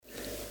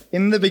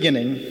In the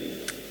beginning,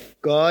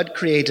 God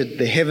created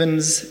the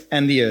heavens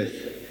and the earth.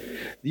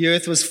 The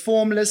earth was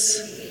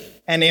formless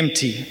and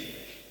empty.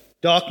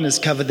 Darkness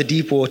covered the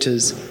deep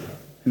waters,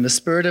 and the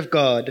Spirit of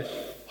God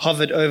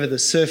hovered over the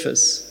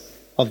surface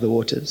of the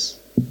waters.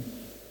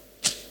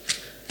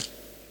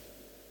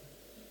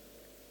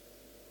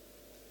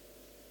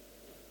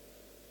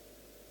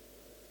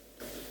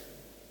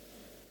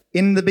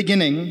 In the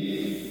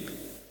beginning,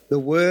 the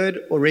Word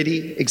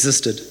already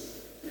existed.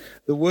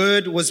 The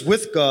Word was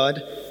with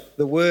God.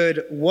 The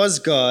Word was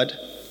God.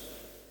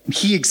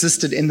 He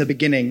existed in the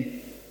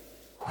beginning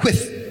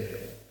with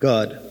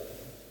God.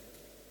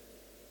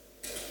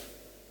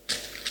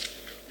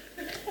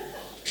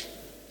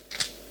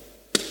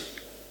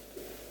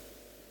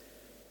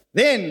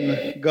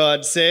 Then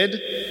God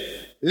said,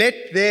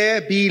 "Let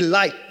there be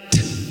light."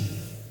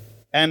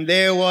 And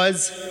there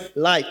was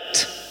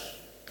light.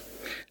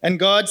 And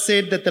God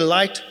said that the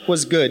light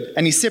was good.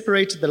 And he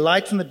separated the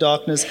light from the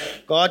darkness.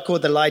 God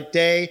called the light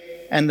day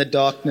and the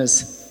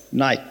darkness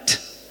night.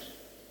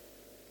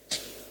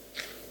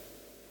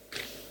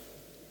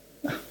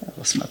 I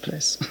lost my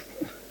place.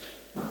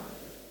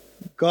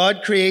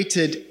 God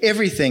created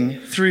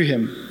everything through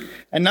him,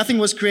 and nothing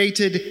was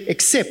created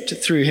except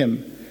through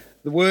him.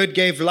 The Word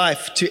gave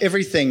life to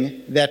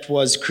everything that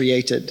was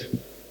created.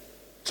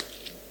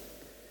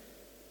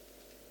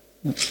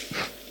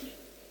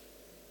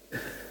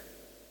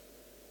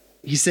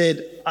 He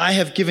said, "I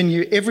have given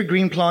you every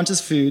green plant as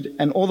food,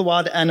 and all the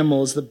wild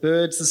animals, the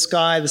birds, the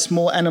sky, the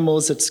small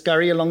animals that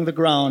scurry along the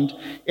ground,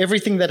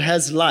 everything that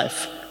has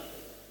life.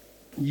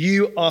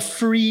 You are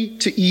free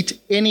to eat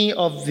any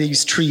of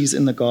these trees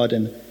in the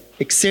garden,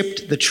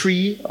 except the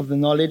tree of the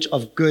knowledge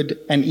of good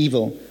and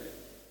evil.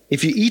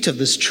 If you eat of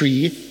this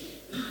tree,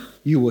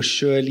 you will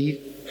surely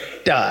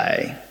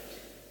die."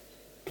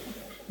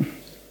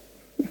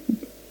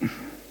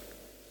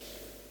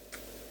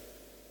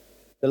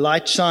 The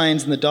light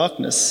shines in the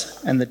darkness,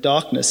 and the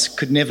darkness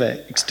could never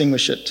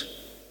extinguish it.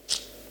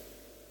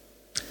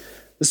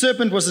 The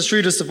serpent was the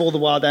shrewdest of all the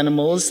wild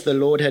animals the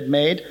Lord had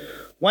made.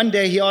 One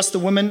day he asked the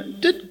woman,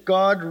 "Did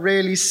God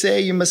really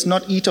say you must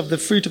not eat of the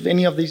fruit of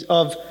any of these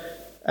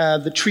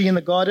the tree in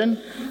the garden?"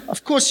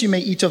 "Of course you may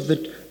eat of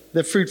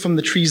the fruit from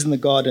the trees in the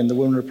garden," the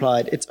woman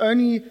replied. "It's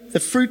only the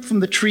fruit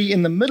from the tree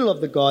in the middle of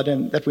the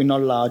garden that we're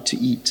not allowed to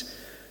eat.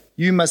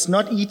 You must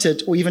not eat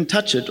it or even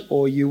touch it,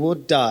 or you will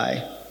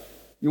die."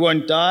 "You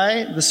won't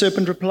die," the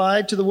serpent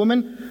replied to the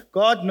woman.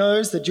 "God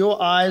knows that your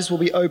eyes will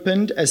be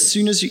opened as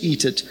soon as you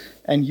eat it,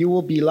 and you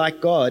will be like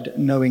God,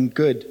 knowing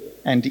good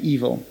and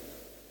evil."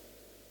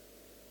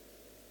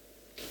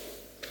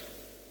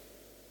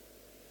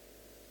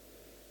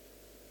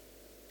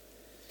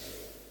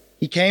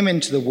 He came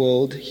into the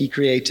world he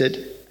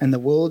created, and the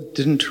world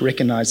didn't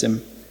recognize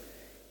him.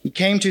 He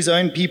came to his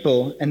own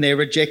people, and they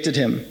rejected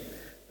him.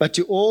 But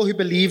to all who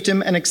believed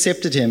him and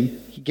accepted him,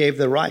 he gave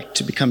the right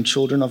to become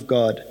children of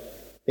God.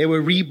 They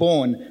were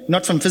reborn,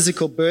 not from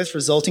physical birth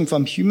resulting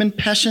from human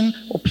passion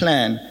or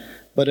plan,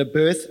 but a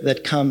birth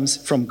that comes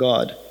from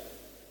God.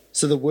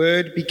 So the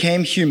Word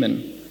became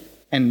human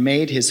and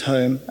made his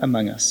home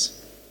among us.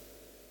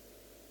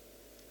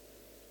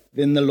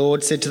 Then the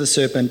Lord said to the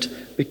serpent,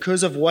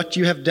 "Because of what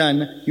you have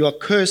done, you are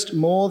cursed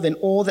more than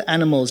all the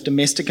animals,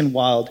 domestic and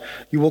wild.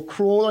 You will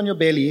crawl on your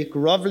belly,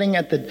 groveling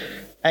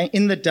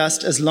in the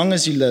dust as long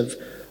as you live.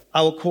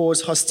 I will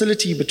cause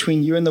hostility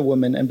between you and the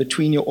woman, and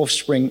between your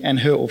offspring and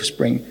her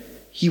offspring.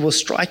 He will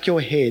strike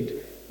your head,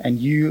 and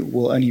you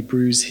will only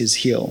bruise his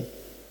heel."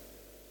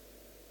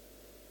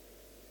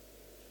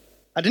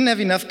 I didn't have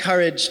enough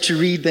courage to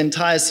read the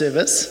entire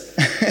service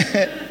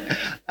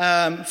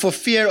for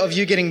fear of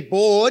you getting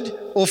bored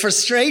or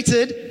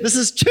frustrated. This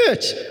is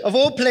church, of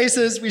all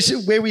places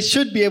where we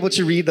should be able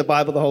to read the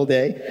Bible the whole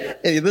day.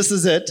 This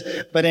is it.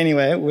 But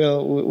anyway,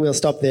 we'll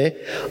stop there.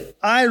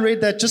 I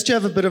read that just to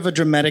have a bit of a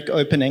dramatic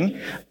opening.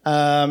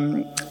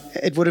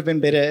 It would have been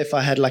better if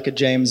I had like a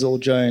James Earl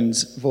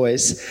Jones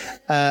voice.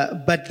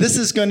 But this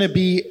is going to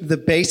be the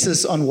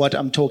basis on what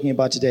I'm talking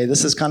about today.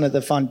 This is kind of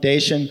the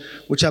foundation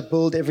which I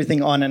build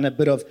everything on, and a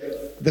bit of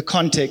the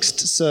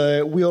context.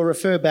 So we'll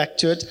refer back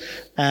to it.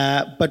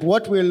 But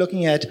what we're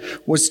looking at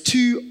was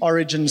two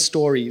origin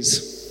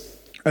stories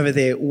over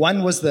there.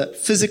 One was the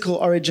physical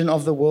origin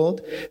of the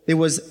world. There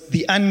was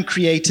the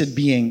uncreated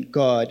being,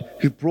 God,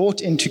 who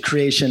brought into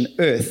creation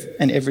earth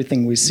and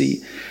everything we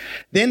see.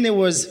 Then there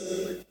was,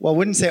 well, I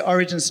wouldn't say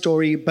origin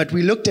story, but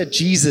we looked at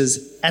Jesus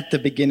at the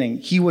beginning.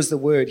 He was the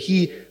Word.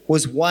 He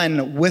was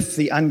one with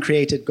the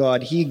uncreated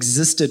God. He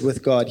existed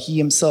with God. He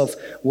himself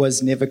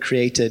was never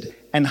created.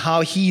 And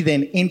how he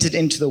then entered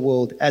into the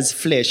world as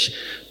flesh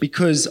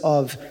because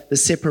of the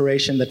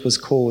separation that was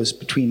caused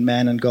between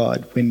man and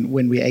God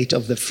when we ate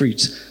of the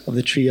fruit of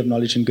the tree of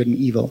knowledge and good and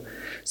evil.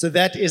 So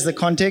that is the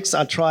context.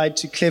 I tried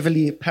to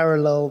cleverly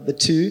parallel the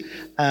two.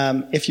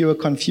 If you were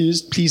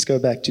confused, please go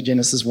back to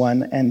Genesis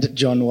 1 and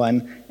John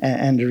 1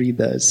 and read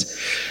those.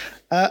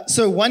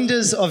 So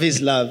Wonders of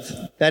His Love,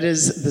 that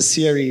is the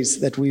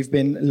series that we've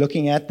been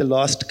looking at the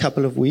last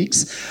couple of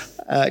weeks.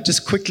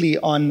 just quickly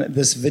on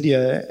this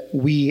video,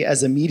 we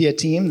as a media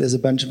team, there's a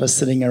bunch of us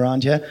sitting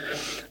around here,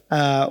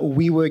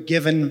 we were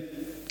given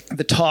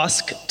the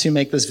task to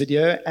make this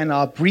video, and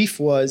our brief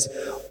was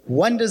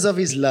wonders of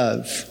his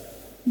love.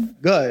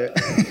 Go.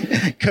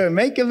 Go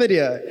make a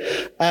video.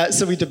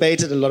 So we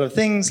debated a lot of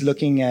things,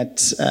 looking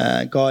at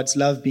God's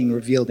love being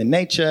revealed in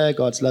nature,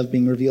 God's love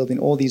being revealed in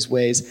all these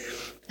ways.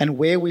 And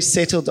where we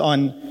settled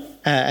on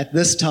at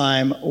this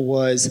time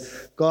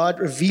was God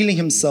revealing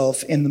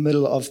himself in the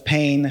middle of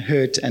pain,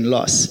 hurt, and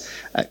loss.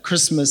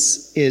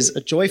 Christmas is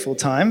a joyful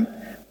time,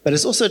 but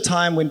it's also a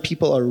time when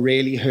people are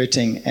really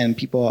hurting and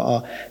people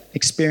are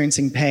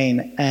experiencing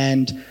pain.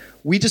 And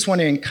we just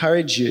want to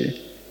encourage you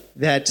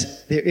that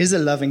there is a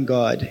loving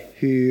God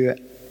who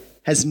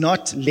has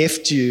not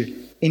left you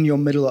in your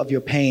middle of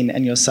your pain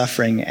and your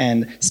suffering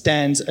and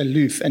stands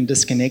aloof and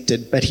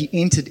disconnected, but he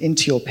entered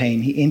into your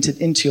pain, he entered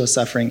into your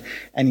suffering,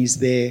 and he's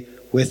there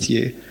with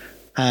you.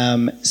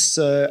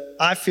 So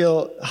I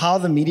feel how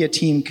the media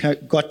team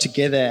got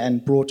together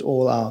and brought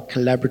all our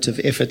collaborative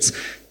efforts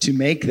to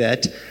make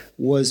that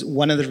was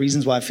one of the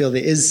reasons why I feel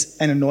there is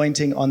an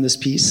anointing on this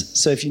piece.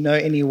 So if you know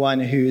anyone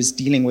who is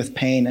dealing with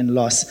pain and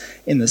loss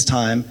in this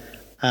time,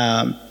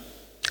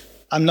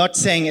 I'm not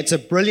saying it's a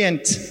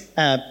brilliant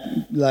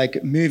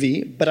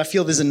movie, but I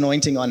feel there's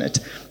anointing on it.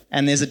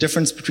 And there's a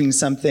difference between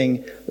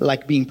something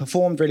like being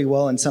performed really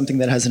well and something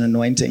that has an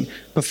anointing.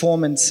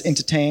 Performance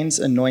entertains,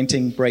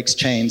 anointing breaks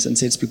chains and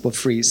sets people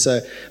free.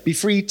 So be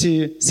free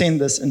to send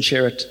this and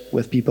share it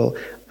with people.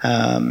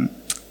 And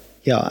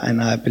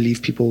I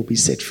believe people will be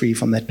set free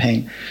from that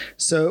pain.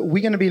 So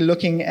we're going to be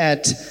looking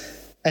at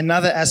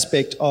another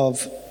aspect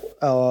of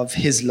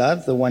his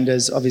love, the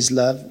wonders of his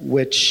love,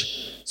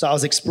 so I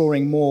was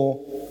exploring more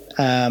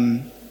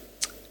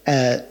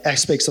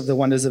aspects of the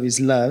wonders of his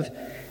love.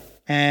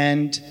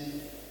 And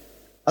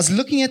I was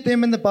looking at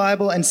them in the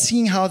Bible and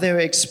seeing how they were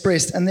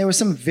expressed. And there were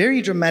some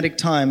very dramatic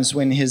times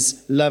when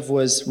his love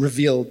was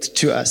revealed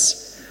to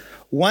us.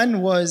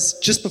 One was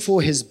just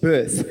before his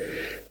birth.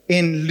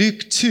 In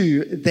Luke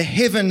 2, the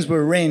heavens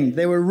were rent,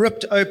 they were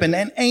ripped open,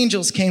 and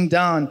angels came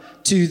down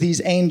to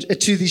these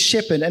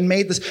shepherds and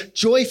made this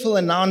joyful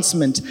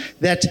announcement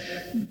that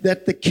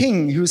the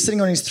king who was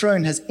sitting on his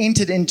throne has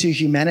entered into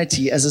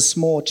humanity as a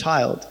small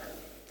child.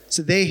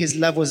 So there his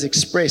love was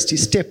expressed. He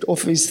stepped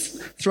off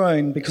his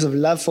throne because of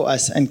love for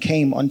us and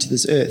came onto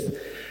this earth.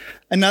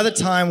 Another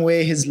time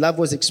where his love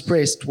was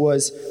expressed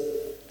was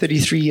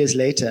 33 years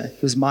later. He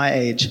was my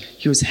age.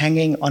 He was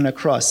hanging on a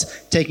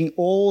cross, taking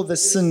all the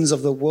sins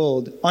of the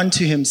world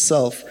onto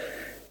himself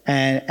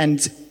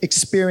and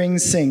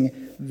experiencing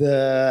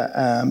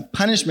the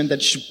punishment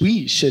that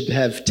we should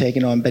have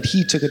taken on, but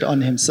he took it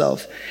on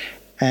himself.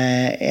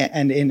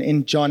 And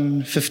in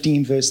John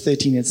 15, verse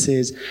 13, it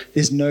says,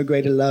 there's no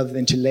greater love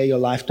than to lay your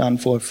life down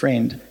for a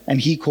friend.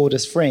 And he called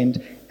us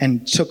friend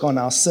and took on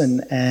our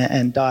sin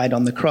and died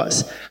on the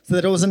cross. So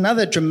that it was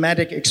another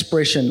dramatic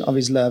expression of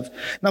his love.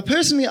 Now,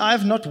 personally,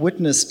 I've not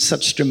witnessed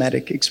such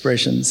dramatic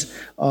expressions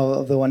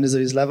of the wonders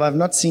of his love. I've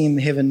not seen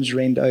heavens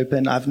rent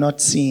open. I've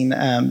not seen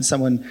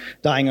someone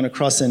dying on a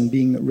cross and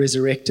being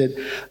resurrected.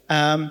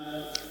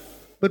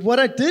 But what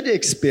I did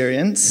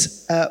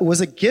experience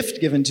was a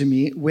gift given to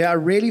me where I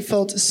really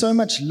felt so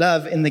much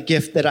love in the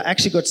gift that I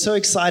actually got so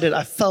excited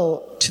I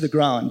fell to the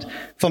ground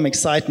from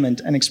excitement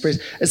and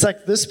expressed. It's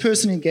like this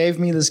person who gave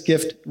me this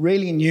gift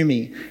really knew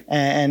me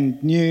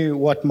and knew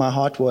what my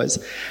heart was.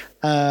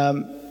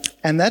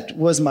 And that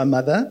was my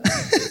mother.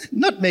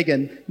 Not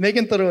Megan.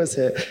 Megan thought it was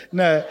her.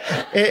 No,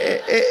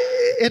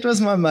 it was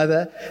my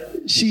mother.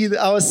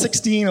 I was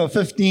 16 or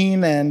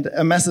 15 and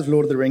a massive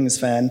Lord of the Rings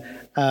fan.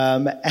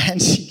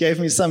 And she gave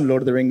me some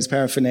Lord of the Rings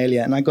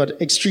paraphernalia, and I got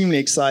extremely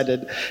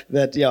excited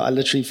that, I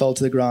literally fell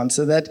to the ground.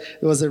 So that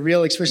was a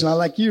real expression. I was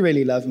like, you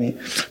really love me.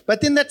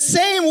 But then that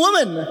same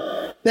woman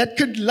that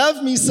could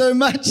love me so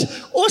much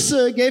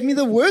also gave me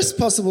the worst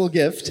possible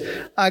gift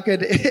I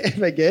could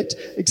ever get.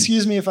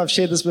 Excuse me if I've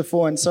shared this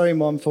before, and sorry,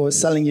 Mom, for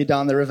selling you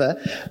down the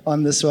river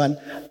on this one.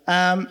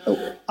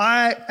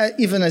 I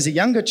even as a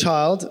younger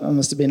child, I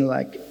must have been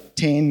like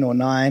 10 or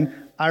 9,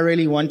 I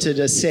really wanted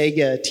a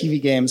Sega TV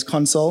games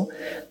console,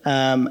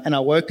 and I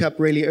woke up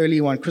really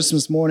early one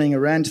Christmas morning, I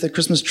ran to the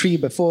Christmas tree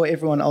before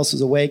everyone else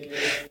was awake,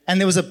 and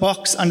there was a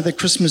box under the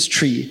Christmas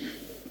tree,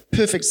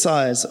 perfect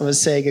size of a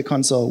Sega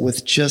console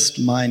with just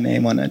my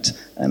name on it,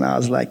 and I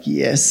was like,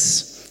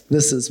 yes,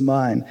 this is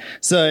mine.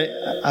 So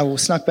I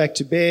snuck back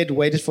to bed,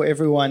 waited for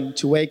everyone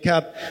to wake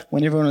up.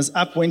 When everyone was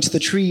up, went to the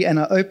tree, and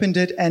I opened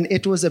it, and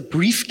it was a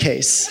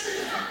briefcase.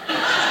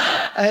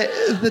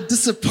 The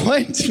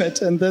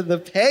disappointment and the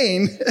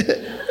pain.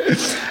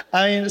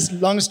 I mean,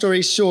 long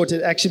story short,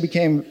 it actually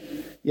became,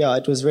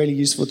 it was really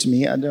useful to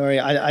me. Don't worry,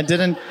 I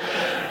didn't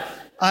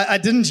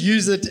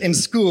use it in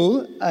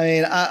school. I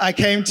mean, I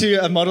came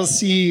to a Model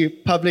C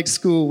public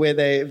school where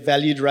they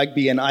valued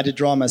rugby and I did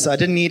drama, so I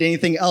didn't need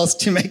anything else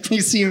to make me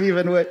seem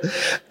even worse.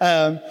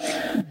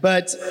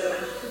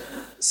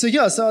 So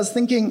I was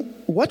thinking,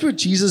 what would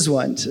Jesus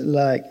want,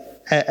 like,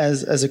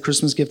 as a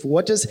Christmas gift?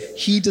 What does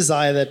he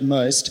desire that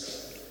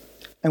most?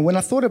 And when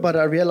I thought about it,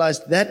 I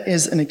realized that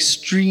is an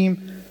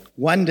extreme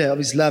wonder of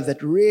his love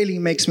that really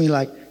makes me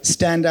like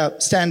stand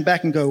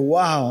back and go,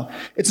 wow.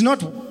 It's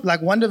not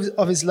like wonder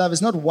of his love.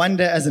 It's not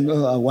wonder as in,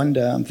 oh, I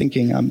wonder, I'm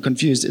thinking, I'm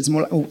confused. It's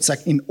more like, oh, it's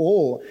like in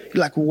awe.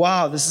 You're like,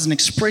 wow, this is an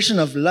expression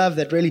of love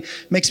that really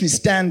makes me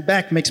stand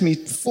back, makes me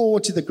fall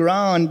to the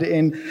ground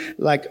in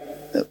like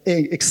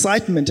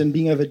excitement and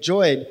being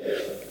overjoyed.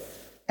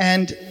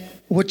 And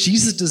what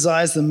Jesus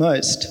desires the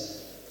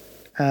most,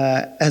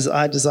 as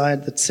I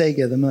desired the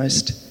Sega the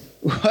most,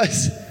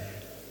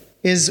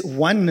 is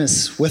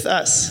oneness with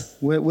us,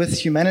 with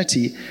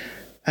humanity.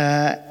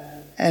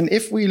 And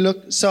if we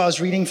look, so I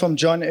was reading from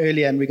John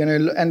earlier, and we're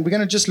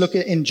going to just look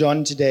in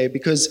John today,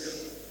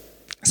 because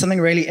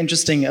something really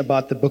interesting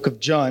about the book of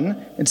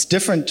John, it's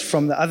different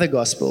from the other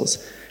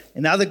Gospels.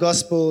 In the other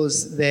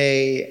Gospels,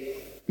 they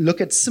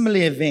look at similar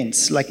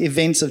events, like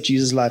events of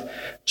Jesus' life.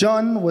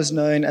 John was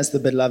known as the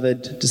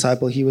beloved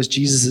disciple. He was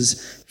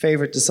Jesus'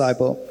 favorite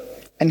disciple.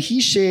 And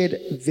he shared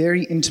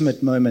very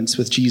intimate moments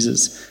with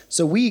Jesus.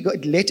 So we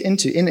got let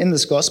into, in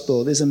this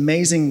gospel, there's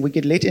amazing, we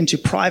get let into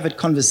private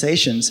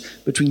conversations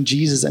between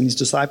Jesus and his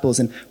disciples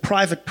and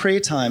private prayer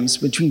times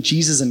between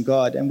Jesus and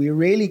God. And we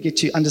really get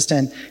to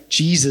understand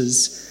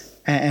Jesus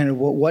and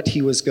what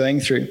he was going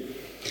through.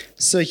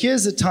 So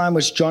here's a time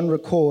which John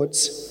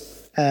records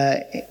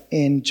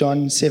in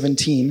John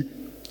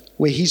 17,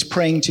 where he's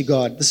praying to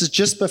God. This is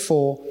just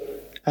before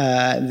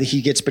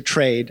he gets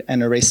betrayed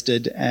and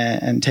arrested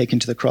and taken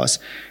to the cross.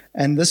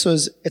 And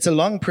it's a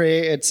long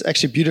prayer. It's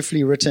actually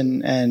beautifully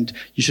written, and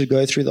you should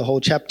go through the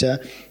whole chapter.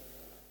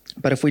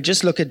 But if we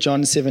just look at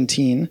John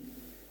 17,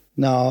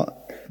 now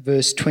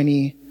verse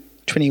 20,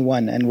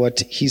 21, and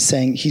what he's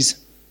saying,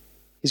 his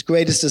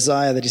greatest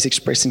desire that he's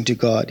expressing to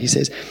God. He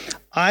says,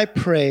 I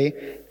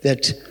pray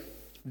that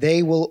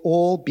they will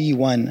all be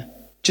one,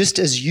 just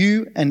as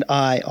you and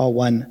I are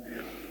one.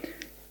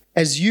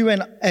 As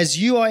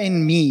you are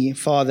in me,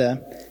 Father,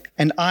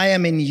 and I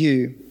am in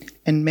you,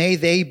 and may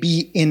they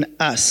be in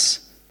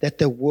us, that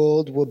the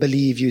world will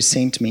believe you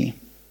sent me.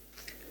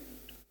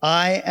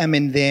 I am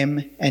in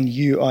them, and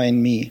you are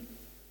in me.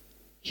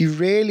 He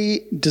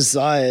really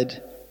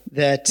desired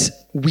that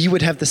we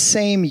would have the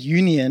same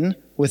union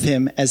with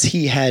him as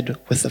he had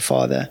with the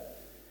Father.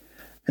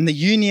 And the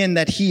union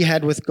that he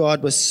had with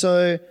God was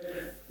so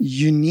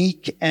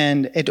unique,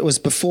 and it was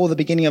before the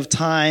beginning of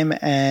time,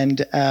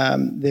 and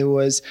there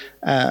was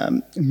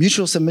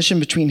mutual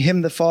submission between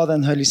him, the Father,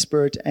 and the Holy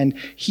Spirit, and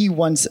he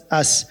wants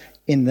us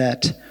in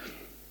that.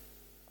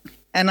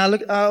 And I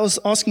was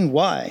asking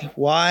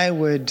why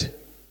would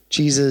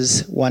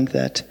Jesus want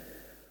that?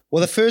 Well,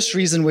 the first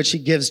reason which he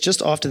gives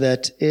just after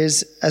that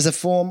is as a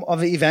form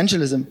of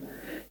evangelism.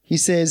 He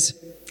says,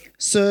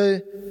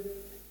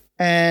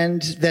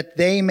 and that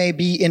they may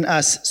be in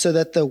us, so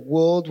that the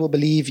world will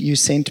believe you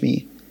sent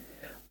me.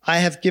 I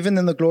have given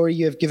them the glory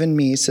you have given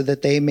me, so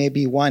that they may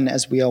be one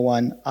as we are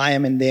one. I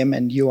am in them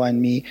and you are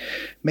in me.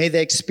 May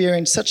they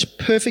experience such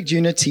perfect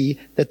unity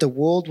that the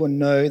world will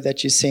know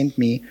that you sent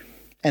me,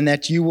 and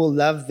that you will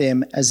love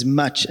them as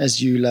much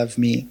as you love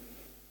me.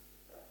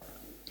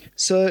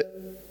 So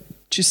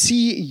to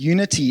see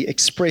unity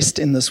expressed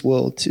in this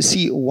world, to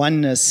see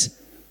oneness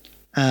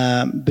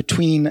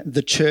between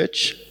the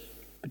church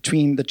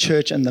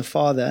and the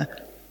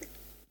Father,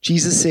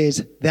 Jesus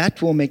says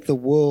that will make the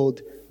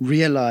world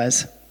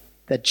realize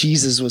that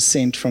Jesus was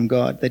sent from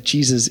God, that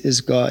Jesus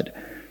is God.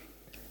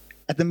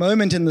 At the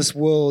moment in this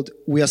world,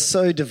 we are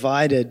so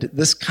divided.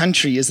 This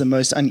country is the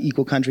most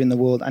unequal country in the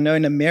world. I know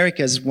in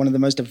America is one of the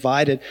most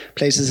divided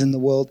places in the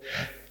world.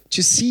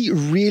 To see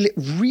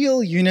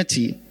real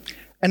unity,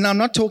 and I'm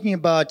not talking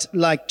about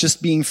like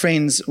just being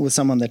friends with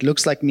someone that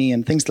looks like me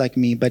and thinks like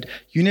me, but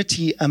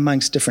unity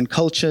amongst different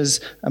cultures,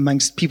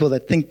 amongst people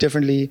that think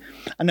differently.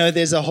 I know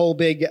there's a whole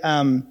big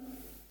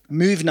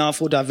move now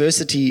for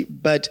diversity,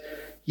 but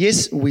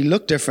yes, we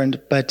look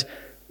different, but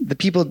the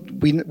people,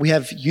 we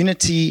have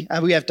unity,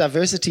 we have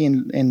diversity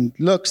in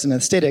looks and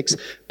aesthetics,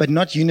 but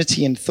not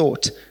unity in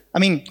thought. I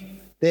mean,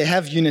 they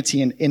have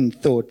unity in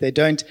thought.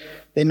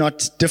 They're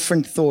not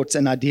different thoughts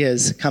and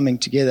ideas coming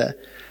together.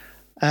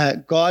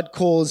 God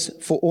calls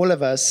for all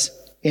of us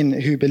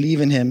who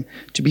believe in him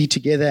to be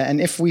together. And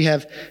if we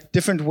have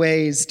different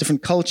ways,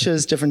 different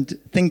cultures, different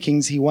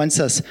thinkings, he wants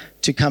us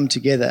to come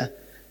together.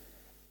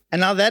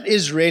 And now that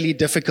is really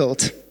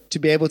difficult, to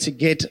be able to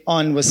get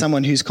on with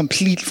someone who's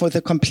with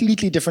a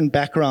completely different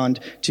background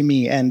to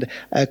me and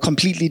a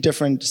completely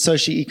different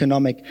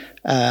socioeconomic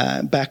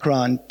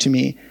background to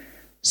me.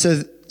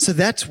 So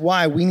that's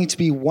why we need to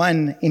be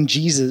one in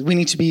Jesus. We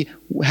need to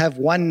have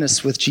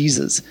oneness with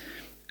Jesus,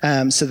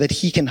 so that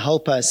he can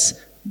help us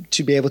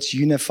to be able to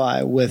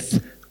unify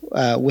with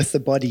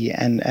the body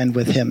and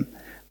with him.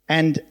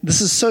 And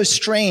this is so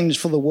strange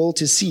for the world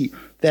to see,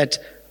 that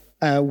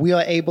we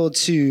are able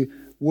to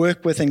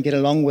work with and get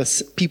along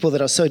with people that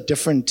are so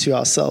different to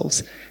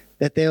ourselves,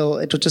 that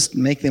it'll just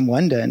make them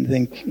wonder and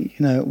think,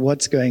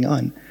 what's going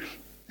on?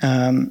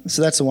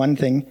 So that's the one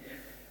thing.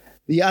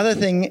 The other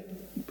thing,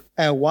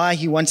 why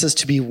he wants us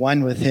to be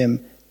one with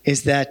him,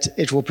 is that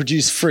it will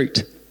produce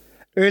fruit.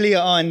 Earlier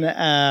on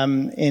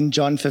in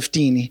John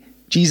 15,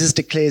 Jesus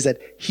declares that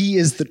he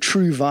is the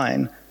true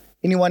vine.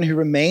 Anyone who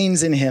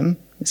remains in him,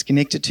 is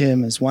connected to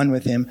him, is one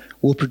with him,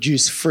 will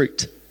produce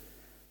fruit.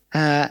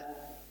 I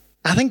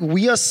think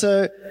we are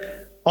so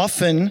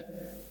often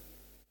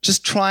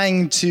just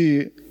trying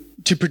to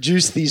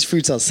produce these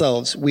fruits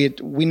ourselves. We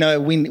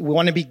know we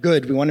want to be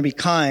good, we want to be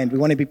kind, we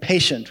want to be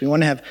patient, we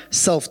want to have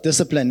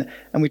self-discipline,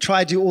 and we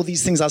try to do all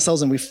these things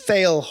ourselves and we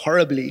fail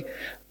horribly.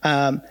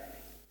 And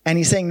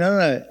he's saying,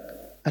 no,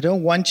 I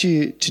don't want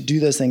you to do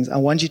those things. I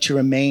want you to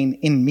remain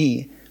in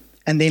me,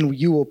 and then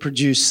you will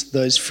produce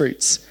those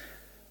fruits.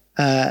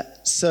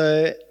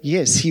 So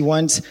yes, he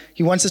wants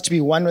us to be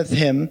one with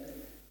him,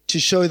 to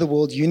show the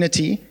world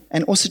unity,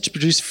 and also to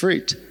produce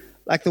fruit.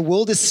 Like the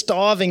world is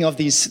starving of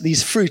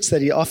these fruits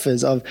that he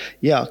offers of,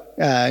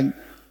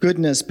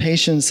 goodness,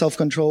 patience,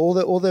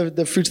 self-control, all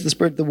the fruits of the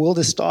Spirit. The world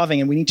is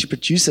starving, and we need to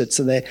produce it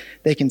so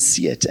they can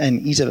see it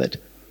and eat of it.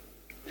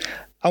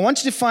 I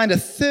wanted to find a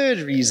third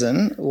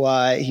reason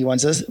why he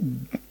wants us,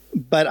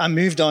 but I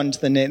moved on to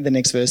the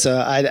next verse, so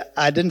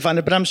I didn't find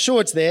it, but I'm sure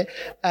it's there.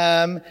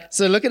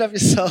 So look it up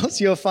yourselves.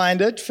 You'll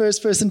find it.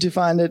 First person to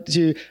find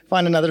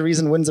another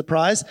reason wins a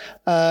prize.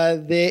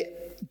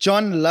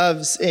 John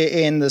loves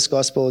in this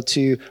gospel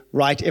to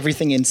write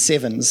everything in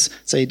sevens.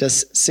 So he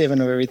does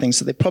 7 of everything.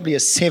 So there probably are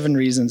 7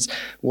 reasons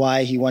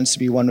why he wants to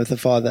be one with the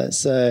Father.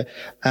 So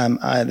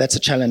that's a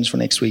challenge for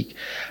next week.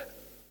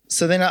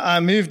 So then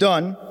I moved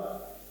on.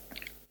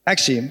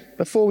 Actually,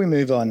 before we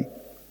move on,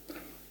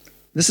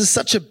 this is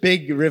such a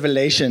big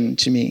revelation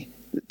to me.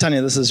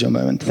 Tanya, this is your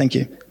moment. Thank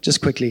you.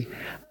 Just quickly.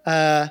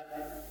 That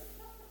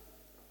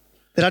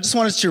I just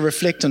wanted to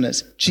reflect on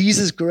this.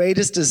 Jesus'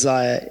 greatest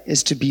desire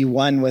is to be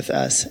one with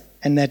us,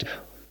 and that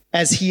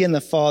as he and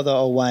the Father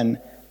are one,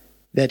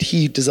 that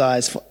he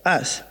desires for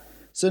us.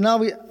 So now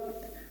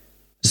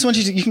just want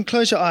you can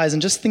close your eyes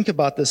and just think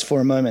about this for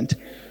a moment.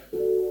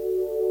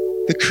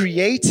 The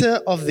creator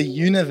of the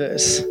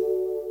universe,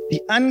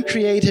 the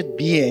uncreated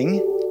being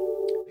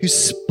who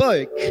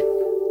spoke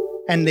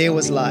and there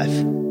was life,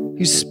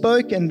 who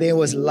spoke and there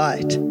was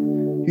light,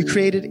 who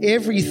created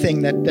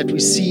everything that we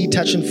see,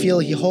 touch, and feel.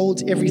 He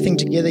holds everything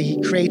together.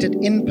 He created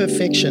in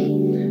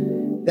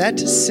perfection. That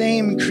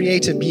same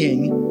creator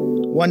being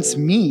wants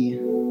me,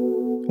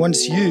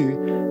 wants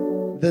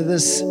you,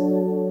 this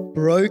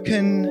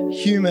broken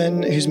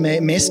human who's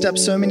messed up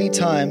so many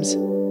times.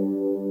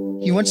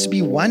 He wants to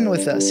be one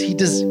with us. He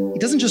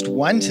doesn't just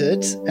want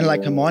it and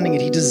like commanding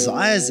it. He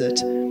desires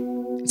it.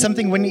 It's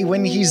something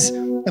when he's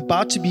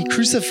about to be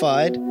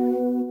crucified,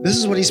 this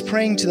is what he's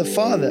praying to the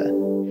Father.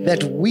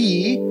 That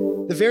we,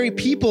 the very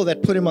people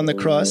that put him on the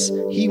cross,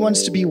 he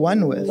wants to be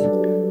one with.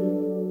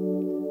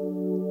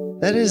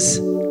 That is,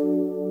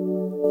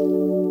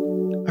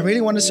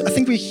 I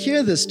think we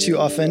hear this too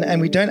often and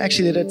we don't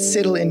actually let it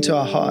settle into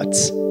our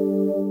hearts.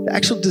 The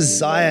actual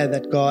desire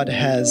that God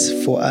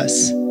has for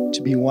us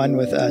to be one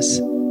with us.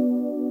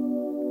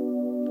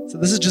 So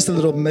this is just a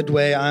little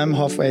midway. I'm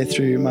halfway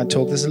through my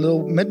talk. There's a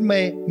little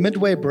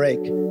midway break.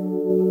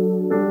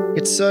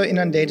 It's so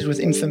inundated with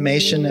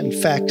information and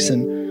facts,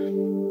 and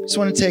I just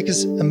want to take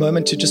us a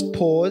moment to just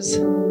pause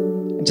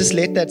and just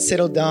let that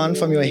settle down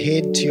from your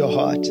head to your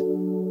heart.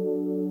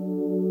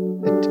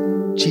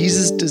 That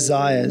Jesus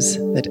desires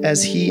that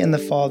as he and the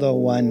Father are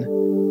one,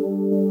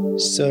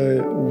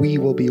 so we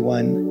will be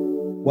one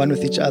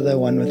with each other,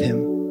 one with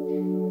him.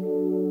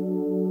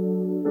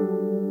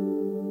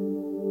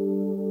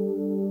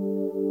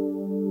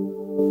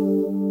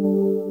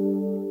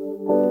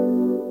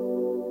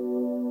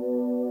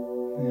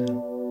 Yeah.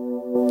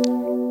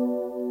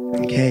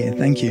 Okay,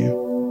 thank you.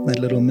 That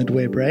little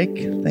midway break.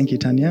 Thank you,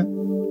 Tanya.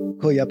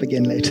 Call you up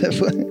again later.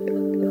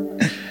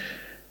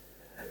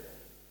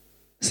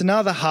 So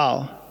now the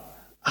how.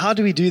 How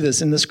do we do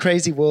this in this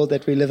crazy world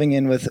that we're living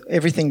in with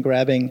everything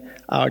grabbing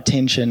our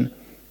attention?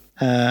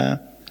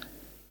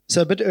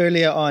 So a bit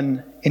earlier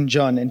on in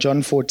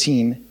John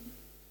 14.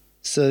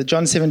 So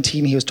John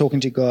 17, he was talking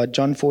to God.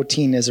 John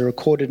 14 is a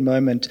recorded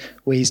moment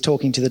where he's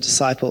talking to the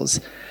disciples.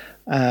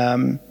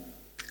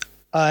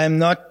 I'm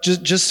not,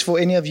 just for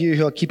any of you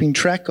who are keeping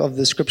track of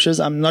the scriptures,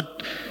 I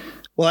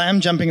am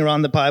jumping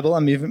around the Bible.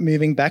 I'm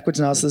moving backwards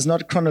now, so it's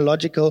not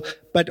chronological,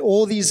 but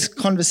all these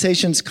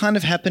conversations kind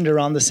of happened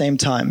around the same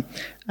time.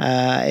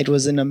 It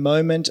was in a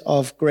moment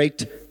of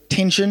great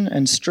tension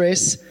and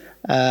stress.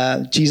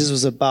 Jesus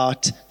was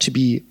about to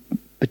be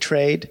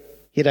betrayed.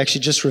 He had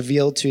actually just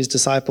revealed to his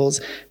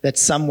disciples that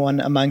someone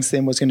amongst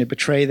them was going to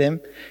betray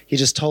them. He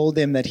just told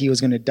them that he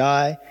was going to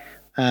die.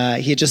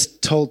 He had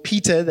just told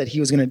Peter that he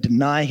was going to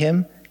deny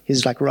him.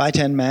 His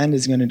right-hand man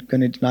is going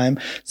to deny him.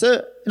 So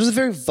it was a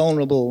very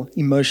vulnerable,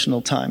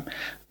 emotional time.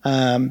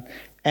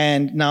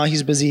 And now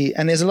he's busy,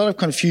 and there's a lot of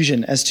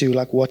confusion as to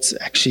what's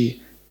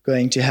actually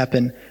going to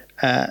happen.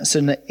 So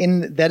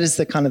that is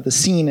the kind of the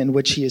scene in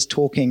which he is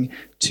talking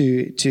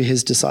to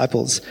his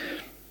disciples.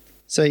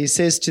 So he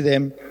says to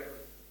them,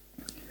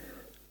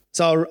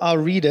 so I'll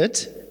read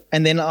it.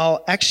 And then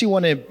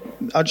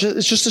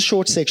it's just a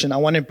short section. I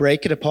want to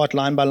break it apart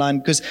line by line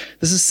because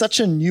this is such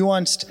a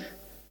nuanced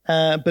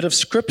bit of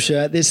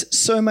scripture, there's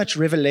so much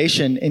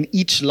revelation in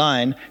each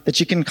line that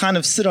you can kind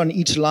of sit on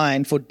each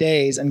line for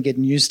days and get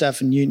new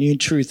stuff and new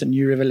truth and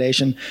new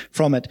revelation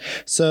from it.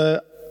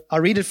 So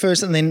I'll read it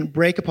first and then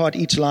break apart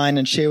each line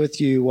and share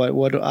with you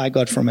what I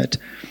got from it.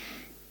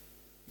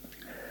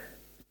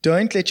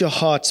 Don't let your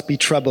hearts be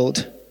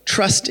troubled.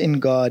 Trust in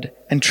God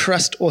and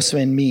trust also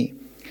in me.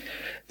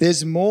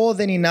 There's more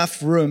than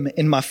enough room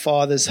in my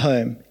Father's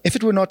home. If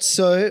it were not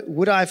so,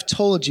 would I have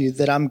told you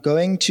that I'm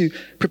going to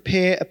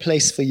prepare a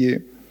place for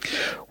you?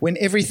 When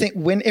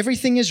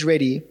everything is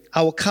ready,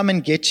 I will come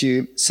and get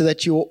you so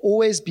that you will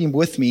always be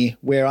with me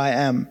where I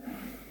am.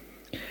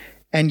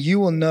 And you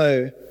will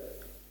know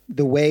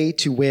the way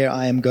to where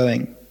I am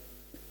going.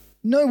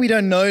 No, we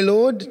don't know,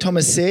 Lord,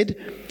 Thomas said.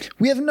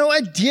 We have no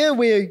idea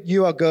where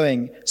you are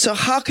going. So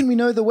how can we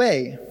know the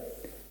way?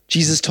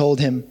 Jesus told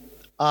him,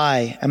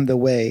 I am the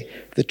way,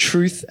 the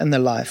truth, and the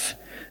life.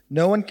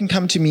 No one can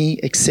come to me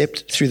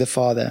except through the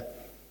Father.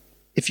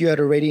 If you had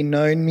already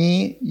known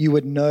me, you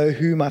would know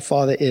who my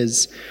Father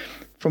is.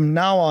 From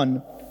now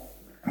on,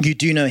 you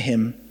do know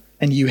him,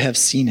 and you have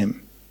seen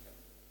him.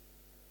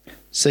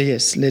 So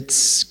yes,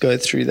 let's go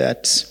through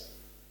that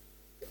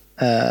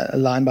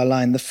line by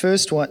line. The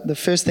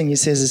first thing he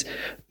says is,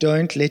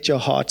 don't let your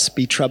hearts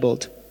be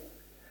troubled.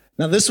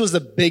 Now, this was the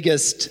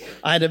biggest.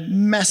 I had a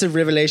massive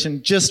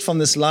revelation just from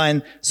this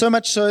line, so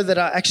much so that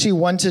I actually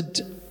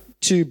wanted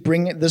to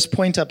bring this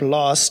point up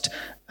last,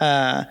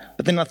 but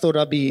then I thought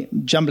I'd be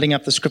jumbling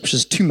up the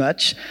scriptures too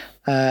much.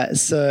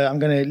 So I'm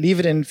going to leave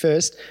it in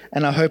first,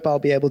 and I hope I'll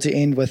be able to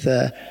end with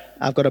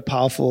I've got a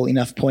powerful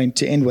enough point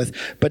to end with.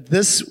 But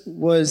this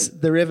was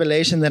the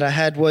revelation that I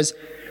had, was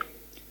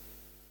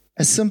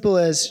as simple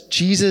as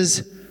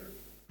Jesus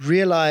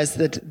realized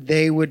that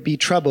they would be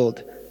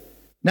troubled.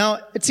 Now,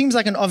 it seems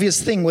like an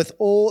obvious thing with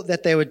all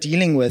that they were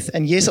dealing with.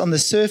 And yes, on the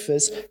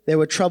surface, they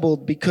were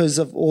troubled because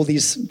of all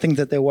these things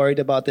that they're worried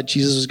about, that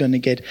Jesus was going to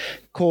get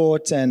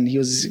caught and he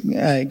was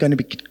going to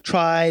be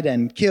tried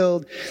and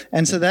killed.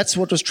 And so that's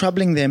what was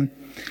troubling them.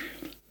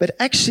 But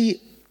actually,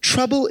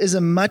 trouble is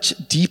a much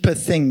deeper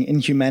thing in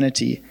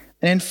humanity.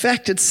 And in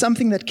fact, it's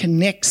something that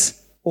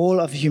connects all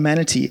of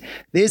humanity.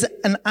 There's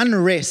an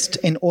unrest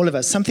in all of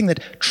us, something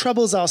that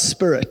troubles our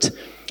spirit.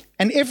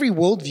 And every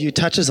worldview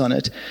touches on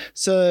it.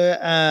 So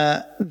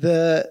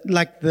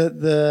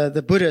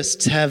the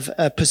Buddhists have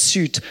a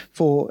pursuit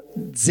for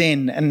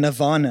Zen and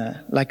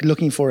Nirvana, like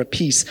looking for a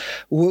peace.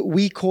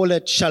 We call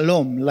it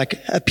shalom, like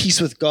a peace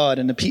with God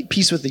and a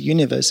peace with the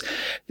universe.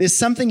 There's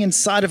something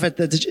inside of it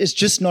that is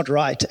just not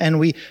right. And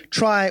we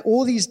try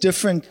all these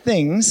different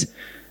things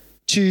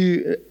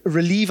to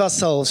relieve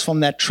ourselves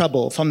from that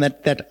trouble, from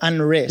that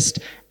unrest.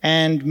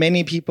 And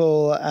many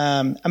people,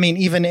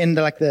 even in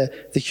the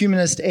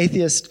humanist,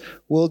 atheist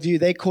worldview,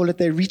 they call it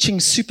they're reaching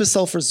super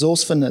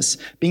self-resourcefulness,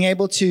 being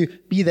able to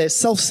be their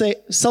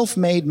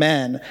self-made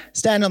man,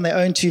 stand on their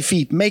own 2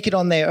 feet, make it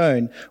on their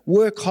own,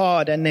 work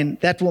hard, and then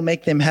that will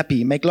make them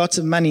happy, make lots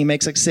of money,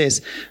 make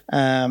success.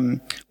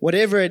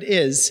 Whatever it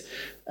is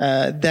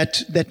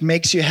that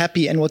makes you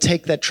happy and will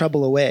take that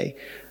trouble away.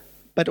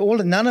 But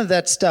none of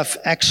that stuff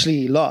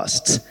actually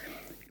lasts.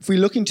 If we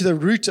look into the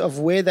root of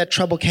where that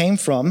trouble came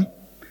from,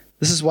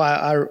 this is why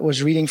I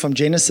was reading from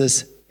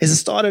Genesis, is it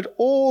started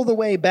all the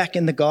way back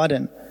in the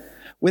garden,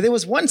 where there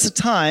was once a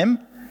time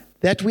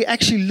that we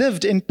actually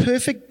lived in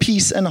perfect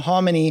peace and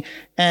harmony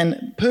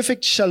and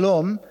perfect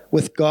shalom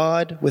with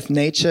God, with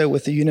nature,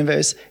 with the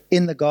universe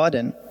in the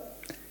garden.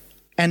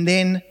 And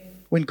then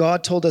when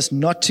God told us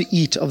not to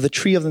eat of the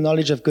tree of the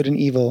knowledge of good and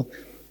evil,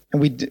 and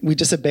we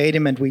disobeyed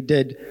him and we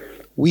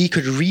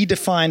could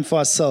redefine for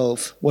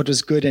ourselves what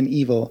was good and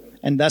evil,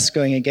 and thus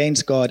going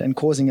against God and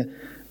causing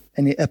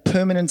a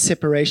permanent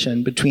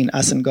separation between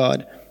us and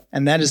God.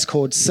 And that is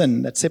called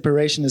sin. That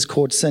separation is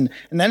called sin.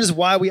 And that is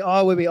why we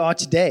are where we are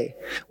today,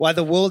 why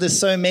the world is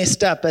so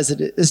messed up as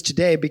it is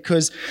today,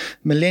 because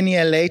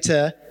millennia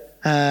later,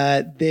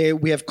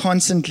 we have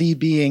constantly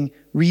being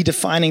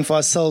redefining for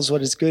ourselves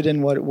what is good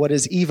and what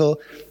is evil.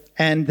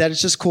 And that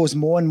has just caused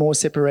more and more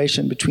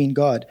separation between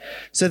God.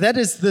 So that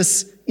is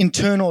this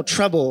internal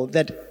trouble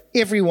that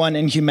everyone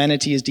in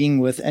humanity is dealing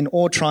with, and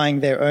all trying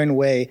their own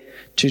way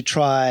to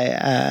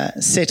try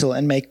settle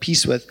and make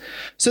peace with.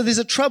 So there's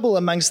a trouble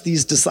amongst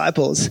these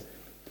disciples.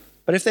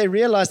 But if they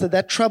realize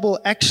that trouble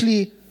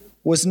actually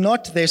was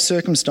not their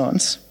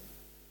circumstance,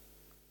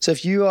 so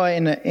if you are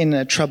in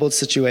a troubled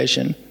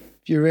situation,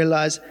 if you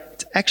realize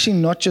it's actually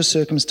not your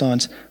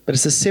circumstance, but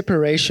it's a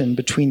separation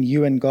between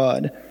you and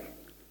God.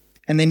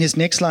 And then his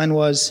next line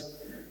was,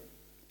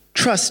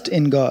 trust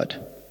in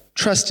God,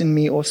 trust in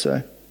me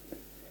also.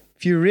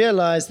 If you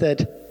realize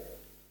that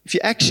if you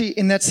actually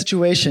in that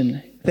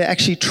situation, they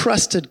actually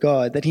trusted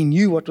God, that he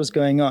knew what was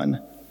going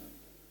on,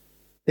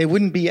 they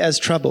wouldn't be as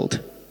troubled.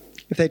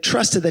 If they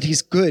trusted that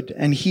he's good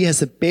and he has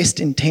the best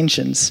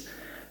intentions,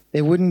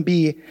 they wouldn't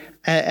be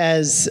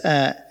as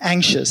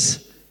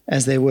anxious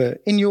as they were.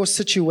 In your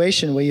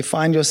situation where you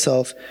find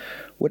yourself,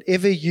 what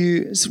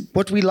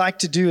we like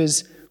to do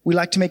is we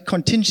like to make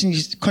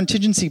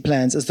contingency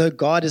plans as though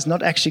God is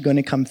not actually going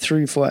to come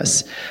through for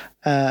us.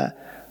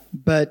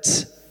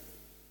 But,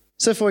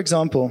 so for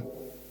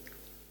example,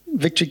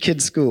 Victory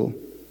Kids School,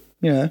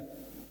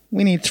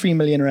 we need 3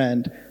 million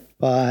rand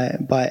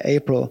by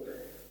April.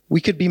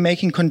 We could be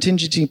making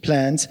contingency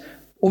plans,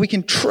 or we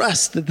can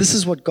trust that this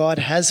is what God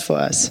has for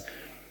us.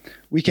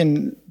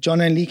 John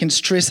and Lee can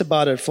stress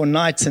about it for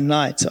nights and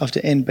nights after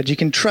end, but you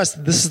can trust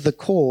that this is the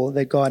call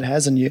that God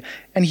has on you,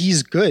 and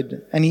He's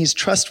good, and He's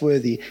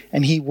trustworthy,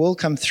 and He will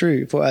come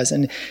through for us,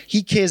 and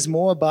He cares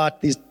more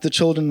about the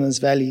children in this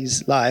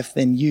valley's life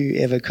than you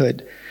ever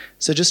could.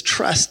 So just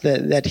trust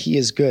that He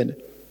is good.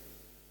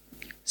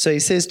 So He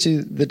says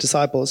to the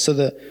disciples, so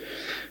the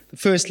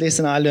first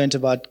lesson I learned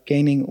about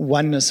gaining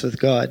oneness with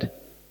God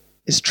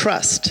is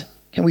trust.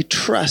 Can we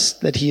trust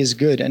that He is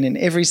good? And in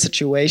every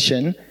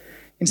situation,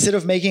 instead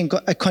of making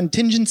a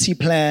contingency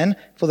plan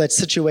for that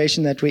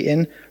situation that we're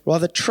in,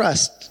 rather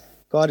trust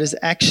God is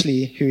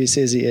actually who He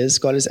says He is.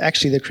 God is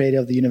actually the creator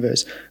of the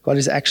universe. God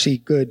is actually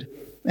good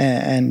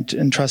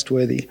and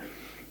trustworthy.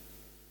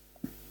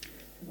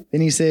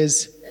 Then He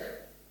says,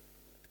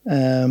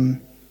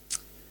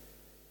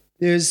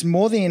 there's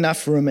more than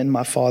enough room in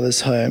my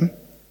Father's home.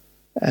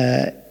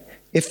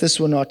 If this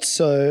were not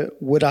so,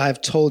 would I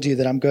have told you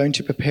that I'm going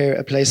to prepare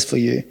a place for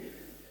you?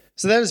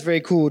 So that is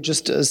very cool.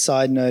 Just a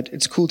side note,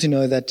 it's cool to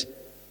know that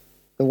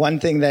the one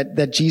thing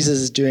that Jesus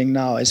is doing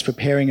now is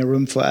preparing a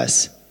room for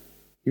us.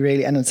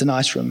 And it's a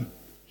nice room.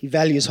 He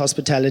values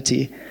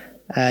hospitality.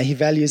 He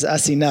values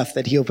us enough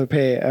that He'll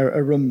prepare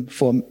a room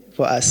for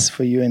us,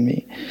 for you and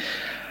me.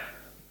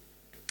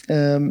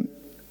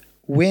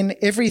 When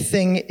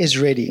everything is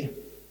ready,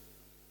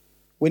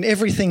 when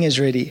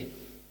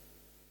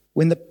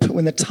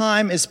the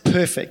time is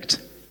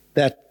perfect,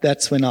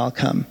 that's when I'll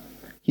come.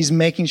 He's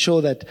making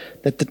sure that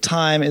the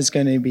time is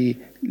going to be,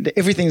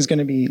 everything is going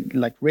to be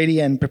like ready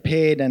and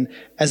prepared. And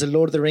as a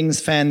Lord of the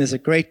Rings fan, there's a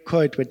great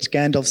quote which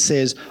Gandalf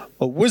says,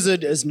 "A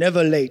wizard is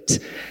never late,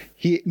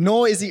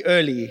 nor is he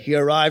early. He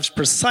arrives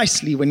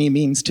precisely when he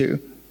means to."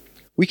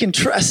 We can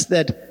trust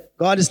that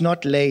God is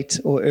not late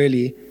or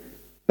early,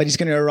 but He's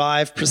going to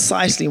arrive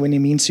precisely when He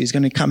means to. He's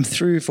going to come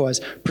through for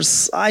us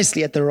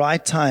precisely at the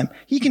right time.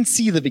 He can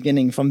see the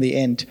beginning from the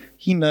end.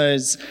 He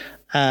knows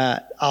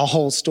our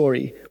whole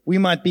story. We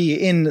might be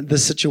in the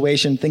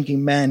situation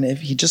thinking, man,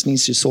 if He just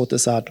needs to sort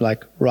this out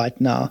like right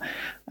now.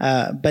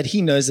 But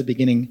He knows the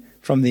beginning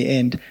from the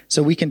end.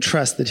 So we can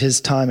trust that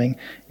His timing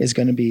is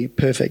going to be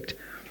perfect.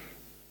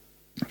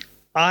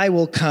 I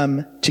will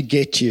come to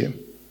get you.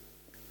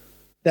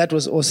 That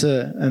was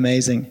also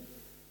amazing.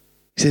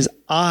 He says,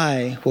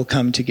 I will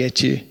come to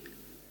get you.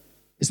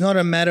 It's not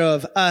a matter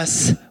of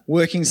us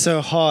working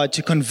so hard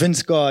to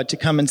convince God to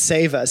come and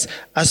save us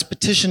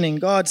petitioning,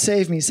 God,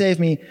 save me, save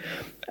me.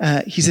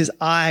 He says,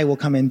 I will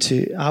come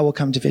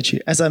to fetch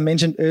you. As I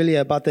mentioned earlier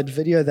about that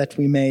video that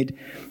we made,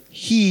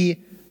 He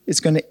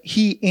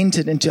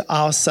entered into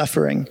our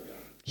suffering.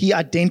 He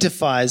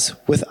identifies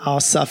with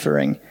our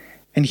suffering,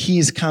 and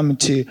He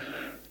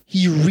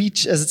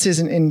reached, as it says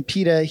in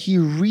Peter, He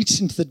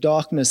reached into the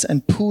darkness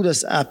and pulled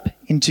us up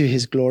into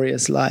His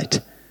glorious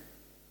light.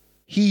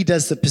 He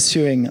does the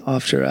pursuing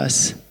after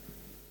us,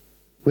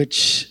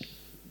 which,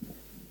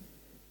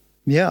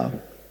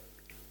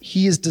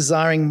 He is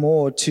desiring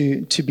more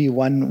to be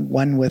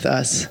one with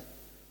us.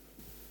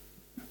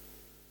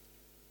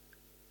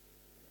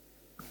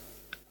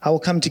 I will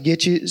come to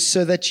get you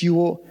so that you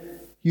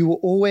will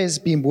always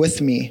be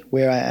with me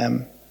where I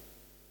am.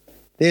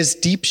 There's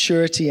deep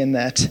surety in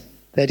that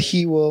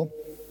He will,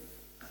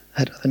 I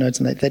had other notes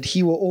on that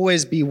He will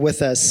always be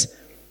with us.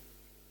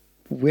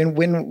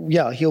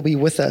 He'll be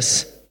with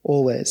us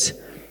always.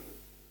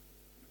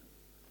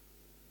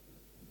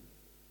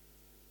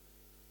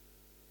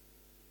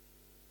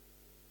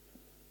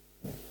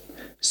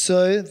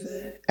 So,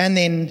 and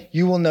then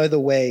you will know the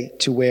way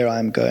to where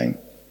I'm going.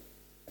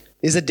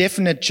 There's a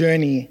definite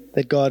journey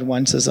that God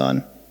wants us on.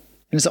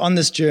 And it's on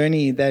this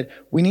journey that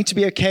we need to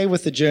be okay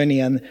with the journey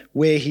and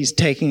where He's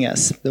taking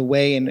us, the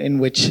way in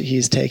which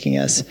He's taking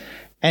us.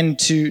 And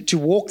to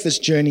walk this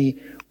journey,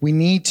 we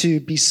need to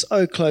be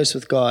so close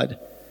with God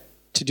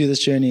to do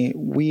this journey.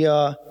 We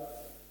are,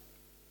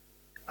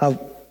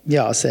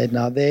 I'll say it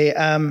now.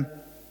 There's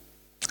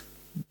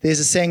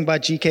a saying by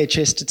G.K.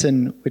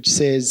 Chesterton which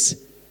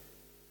says,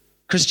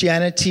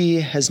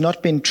 Christianity has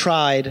not been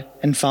tried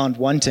and found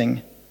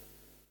wanting.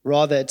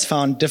 Rather, it's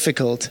found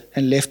difficult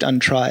and left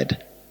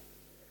untried.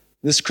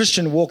 This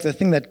Christian walk, the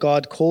thing that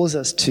God calls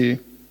us to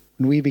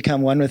when we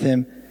become one with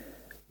Him,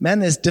 man,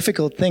 there's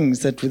difficult things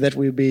that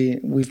we've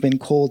been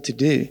called to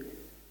do.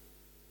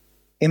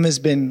 Emma's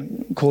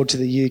been called to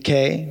the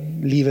UK,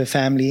 leave her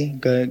family,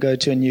 go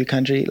to a new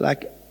country.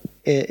 Like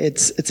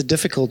it's a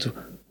difficult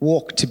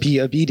walk to be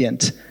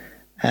obedient.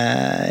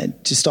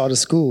 To start a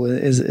school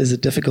is a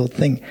difficult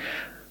thing.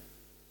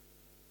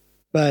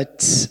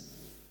 But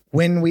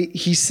when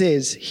He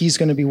says He's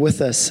going to be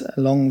with us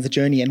along the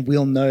journey, and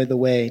we'll know the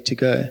way to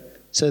go.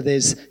 So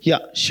there's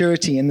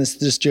surety in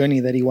this journey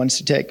that He wants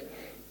to take.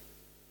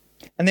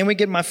 And then we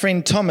get my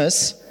friend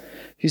Thomas,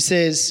 who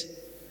says,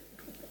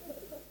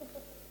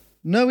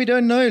 "No, we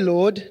don't know,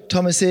 Lord,"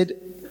 Thomas said.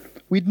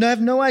 We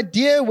have no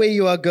idea where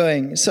you are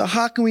going, so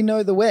how can we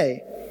know the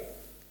way?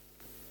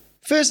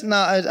 First,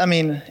 now, I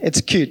mean,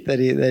 it's cute that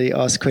he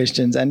asked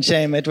questions, and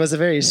shame, it was a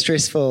very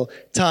stressful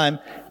time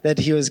that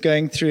he was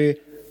going through.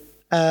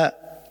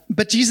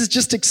 But Jesus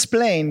just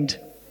explained,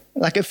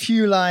 like a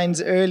few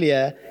lines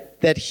earlier,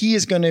 that he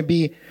is going to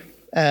be,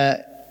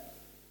 that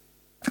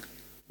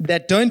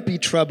don't be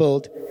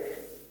troubled.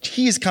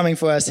 He is coming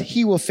for us.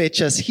 He will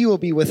fetch us. He will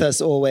be with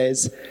us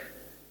always.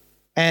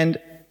 And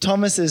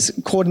Thomas is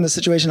caught in the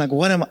situation, like,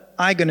 what am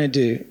I going to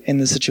do in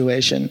the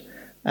situation?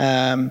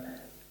 I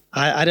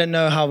don't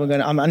know how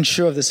I'm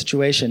unsure of the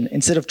situation.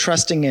 Instead of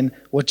trusting in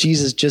what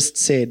Jesus just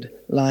said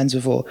lines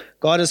before,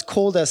 God has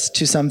called us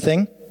to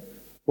something,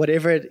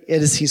 whatever it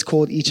is he's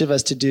called each of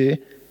us to do,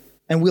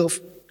 and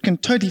can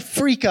totally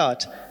freak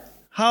out.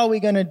 How are we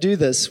going to do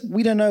this?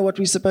 We don't know what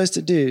we're supposed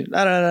to do.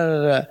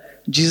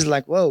 Jesus is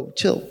like, whoa,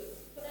 chill.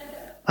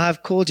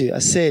 I've called you. I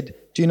said,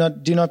 do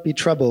not be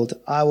troubled.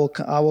 I will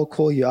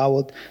call you. I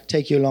will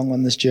take you along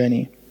on this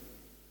journey.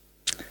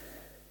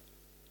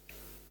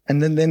 And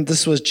then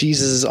this was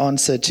Jesus'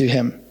 answer to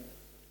him.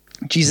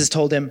 Jesus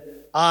told him,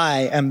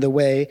 I am the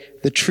way,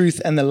 the truth,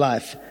 and the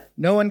life.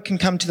 No one can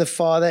come to the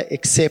Father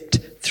except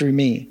through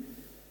me.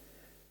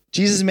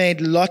 Jesus made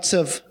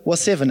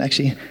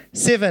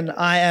seven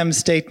I am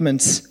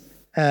statements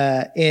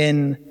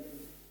in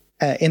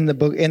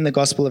the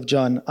Gospel of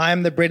John. I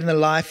am the bread and the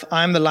life.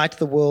 I am the light of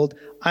the world.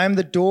 I am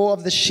the door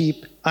of the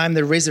sheep. I am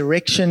the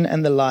resurrection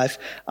and the life.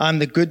 I am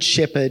the good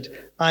shepherd.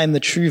 I am the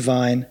true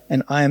vine,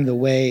 and I am the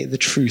way, the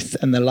truth,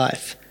 and the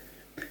life.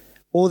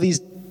 All these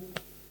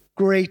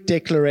great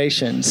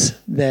declarations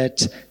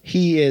that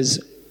he is,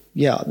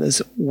 there's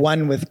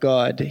one with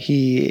God.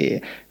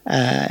 He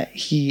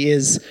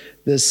is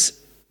this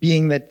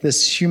being,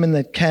 this human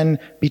that can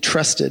be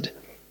trusted.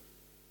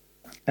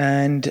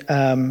 And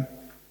I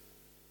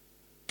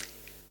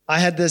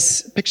had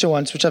this picture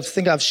once, which I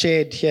think I've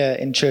shared here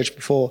in church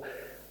before,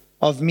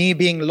 of me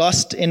being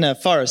lost in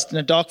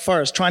a dark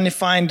forest, trying to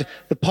find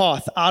the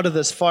path out of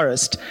this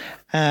forest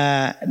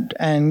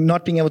and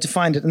not being able to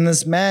find it. And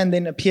this man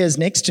then appears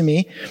next to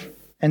me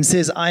and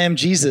says, I am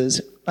Jesus.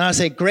 And I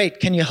say, great,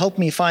 can you help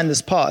me find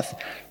this path?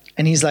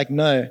 And he's like,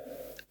 no,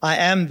 I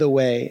am the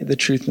way, the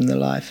truth, and the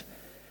life.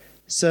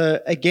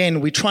 So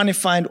again, we're trying to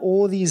find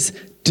all these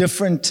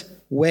different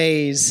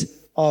ways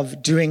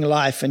of doing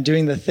life and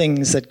doing the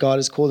things that God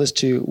has called us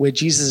to, where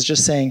Jesus is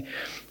just saying,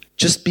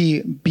 just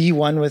be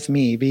one with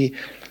me,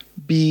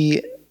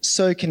 be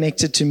so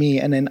connected to me,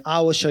 and then I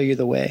will show you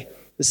the way.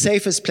 The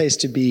safest place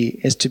to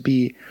be is to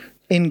be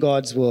in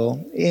God's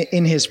will,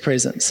 in his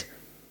presence,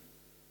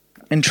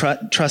 and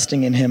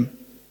trusting in him.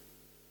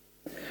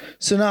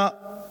 So now,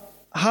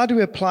 how do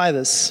we apply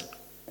this?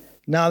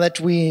 Now that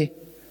we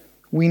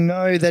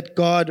know that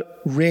God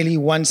really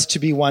wants to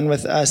be one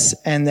with us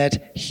and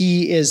that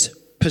he is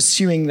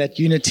pursuing that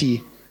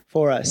unity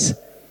for us.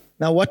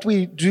 Now, what do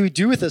we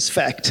do with this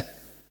fact?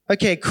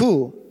 Okay,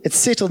 cool. It's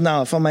settled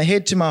now from my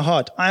head to my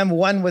heart. I'm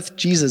one with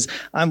Jesus.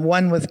 I'm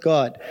one with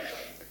God.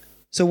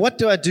 So what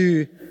do I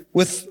do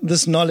with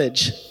this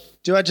knowledge?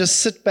 Do I just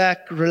sit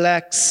back,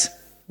 relax,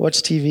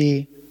 watch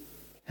TV,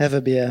 have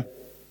a beer?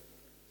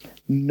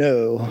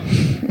 No.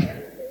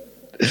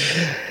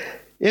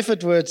 If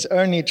it were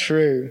only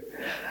true.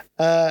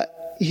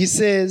 He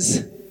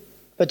says,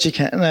 but you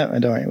can't. No,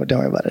 don't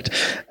worry about it.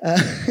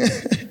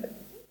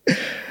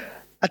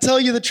 I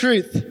tell you the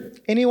truth.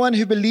 Anyone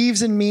who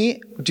believes in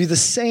me will do the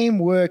same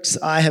works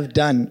I have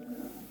done,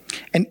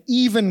 and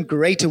even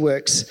greater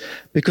works,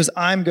 because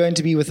I'm going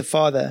to be with the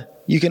Father.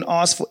 You can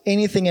ask for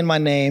anything in my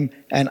name,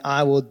 and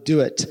I will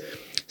do it,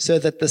 so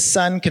that the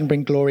Son can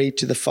bring glory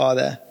to the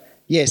Father.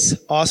 Yes,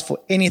 ask for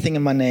anything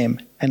in my name,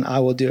 and I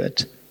will do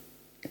it.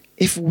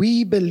 If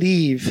we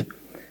believe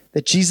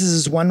that Jesus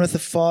is one with the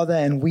Father,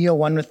 and we are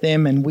one with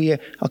them, and we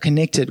are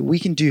connected, we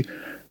can do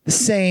the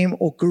same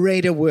or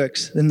greater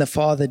works than the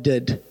Father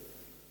did.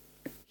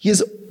 He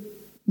has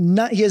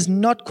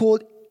not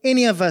called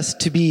any of us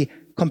to be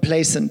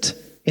complacent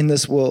in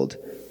this world.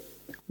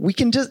 We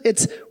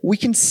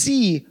can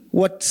see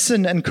what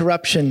sin and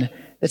corruption,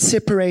 that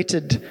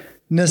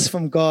separatedness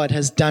from God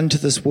has done to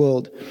this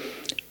world.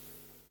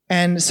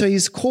 And so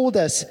he's called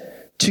us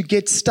to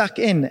get stuck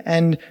in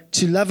and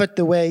to love it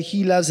the way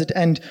he loves it,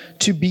 and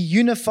to be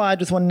unified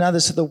with one another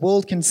so the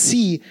world can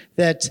see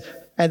that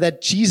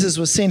Jesus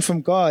was sent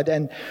from God.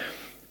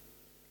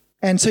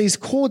 And so he's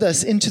called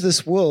us into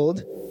this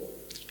world,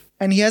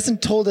 and he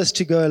hasn't told us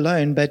to go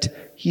alone, but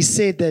he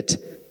said that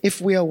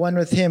if we are one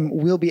with him,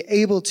 we'll be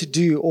able to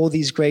do all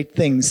these great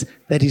things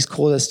that he's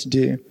called us to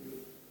do.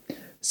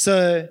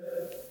 So,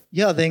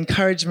 the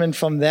encouragement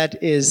from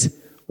that is,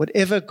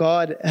 whatever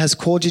God has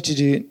called you to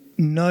do,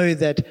 know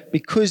that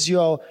because you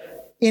are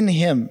in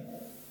him,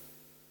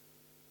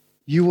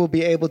 you will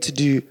be able to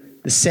do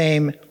the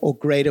same or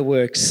greater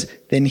works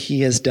than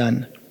he has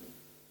done.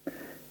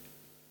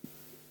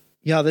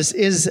 This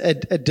is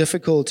a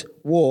difficult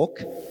walk,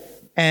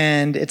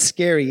 and it's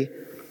scary.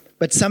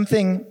 But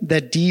something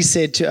that Dee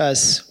said to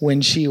us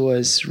when she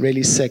was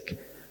really sick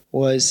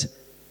was,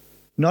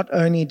 Not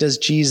only does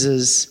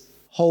Jesus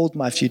hold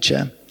my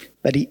future,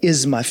 but he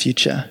is my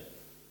future.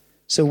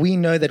 So we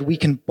know that we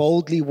can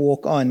boldly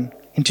walk on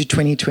into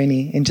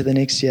 2020, into the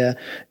next year,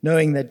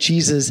 knowing that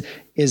Jesus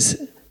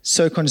is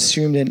so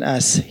consumed in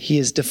us, he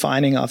is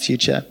defining our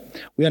future.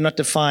 We are not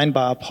defined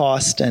by our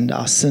past and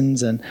our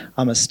sins and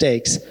our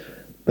mistakes,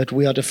 but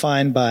we are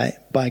defined by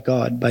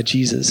God, by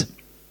Jesus.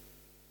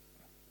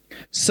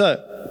 So,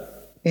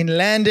 in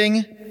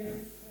landing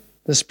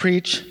this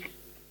preach,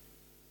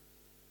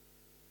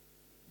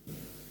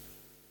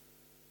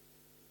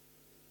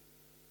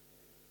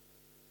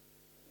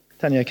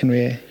 Tanya, can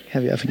we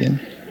have you up again?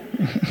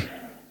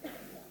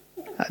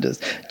 I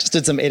just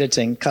did some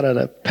editing, cut out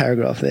a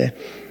paragraph there.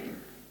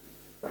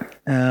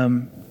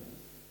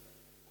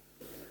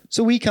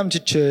 So we come to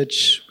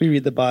church, we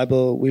read the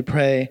Bible, we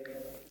pray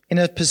in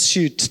a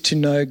pursuit to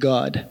know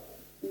God.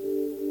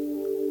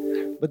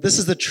 But this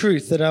is the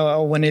truth that I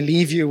want to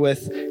leave you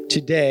with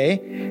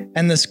today,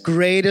 and this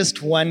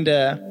greatest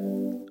wonder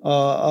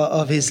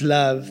of his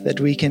love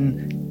that we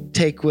can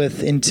take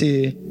with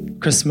into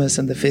Christmas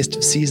and the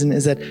festive season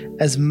is that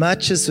as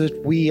much as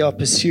we are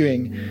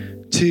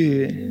pursuing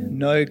to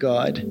know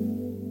God,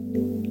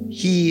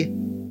 he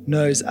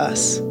knows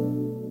us.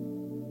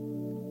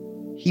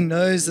 He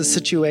knows the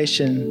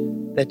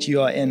situation that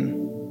you are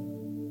in.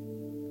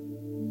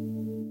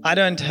 I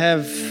don't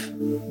have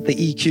the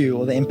EQ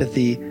or the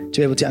empathy to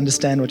be able to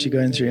understand what you're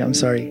going through. I'm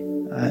sorry.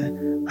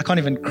 I can't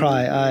even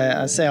cry.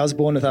 I say I was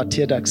born without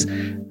tear ducts.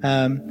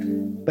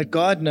 But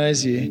God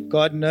knows you.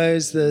 God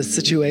knows the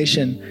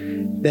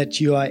situation that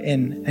you are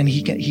in, and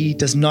he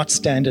does not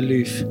stand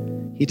aloof.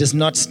 He does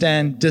not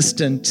stand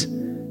distant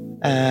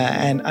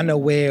and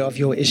unaware of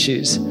your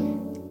issues,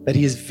 but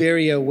he is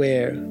very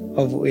aware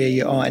of where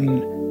you are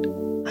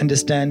and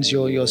understands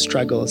your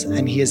struggles,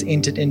 and he has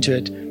entered into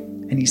it,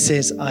 and he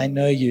says, I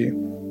know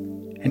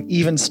you, and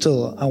even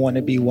still, I want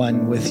to be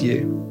one with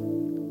you.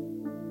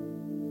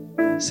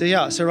 So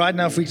right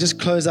now, if we just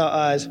close our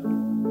eyes.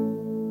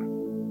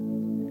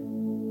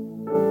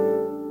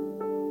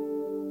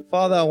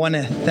 Father, I want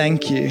to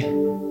thank you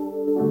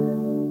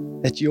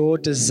that your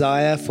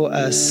desire for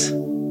us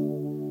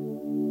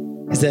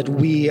is that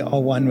we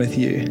are one with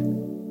you.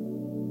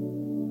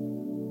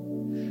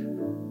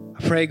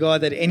 I pray,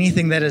 God, that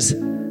anything that is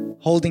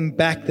holding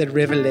back that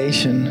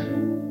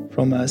revelation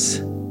from us,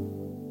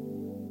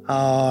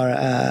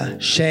 our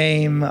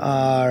shame,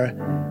 our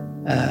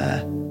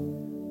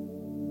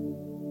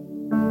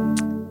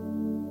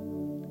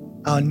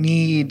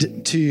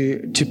need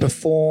to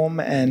perform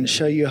and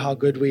show you how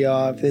good we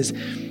are, if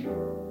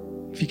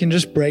you can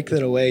just break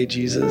that away,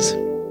 Jesus,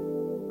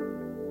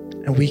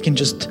 and we can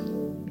just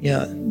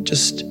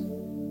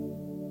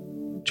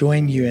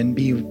join you and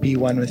be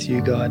one with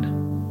you, God.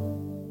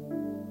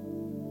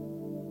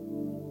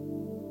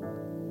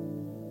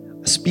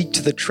 I speak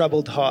to the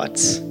troubled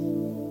hearts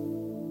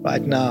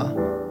right now,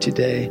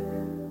 today.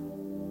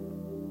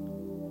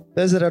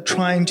 Those that are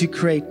trying to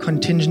create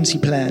contingency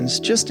plans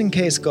just in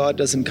case God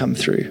doesn't come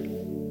through.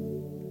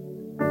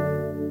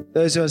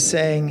 Those who are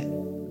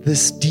saying,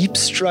 this deep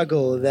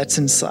struggle that's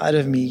inside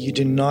of me, you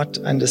do not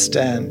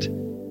understand.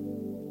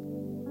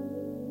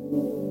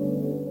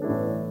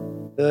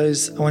 I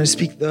want to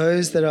speak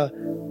those that are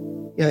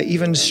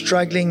even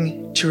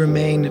struggling to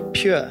remain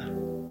pure.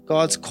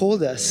 God's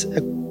called us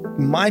a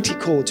mighty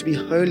call to be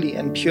holy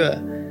and pure.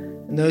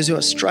 And those who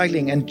are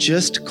struggling and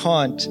just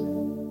can't,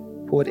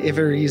 for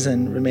whatever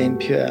reason, remain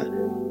pure.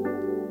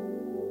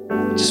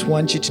 I just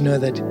want you to know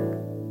that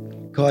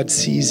God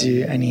sees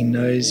you and he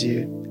knows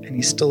you and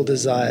he still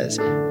desires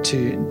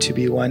to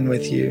be one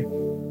with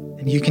you.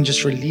 And you can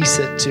just release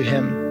it to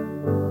him.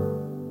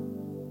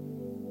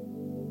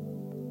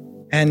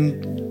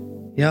 And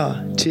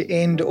to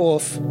end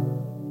off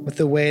with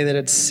the way that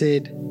it's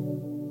said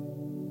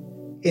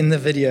in the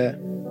video,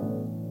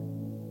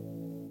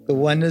 the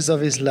wonders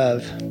of his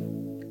love,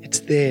 it's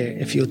there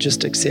if you'll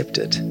just accept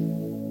it.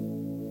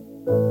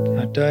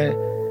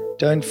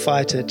 Don't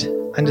fight it.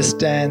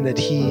 Understand that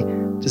he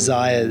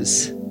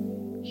desires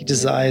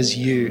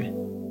you.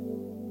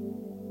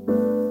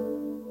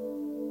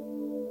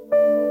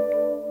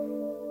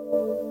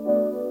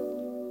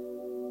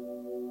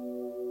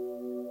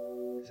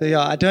 So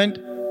I don't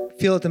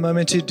feel at the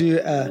moment to do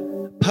a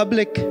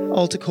public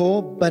altar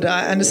call, but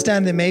I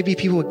understand there may be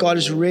people where God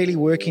is really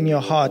working in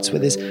your hearts, where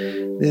there's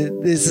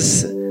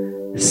this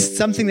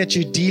something that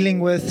you're dealing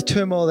with,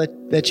 turmoil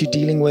that you're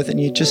dealing with, and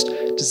you just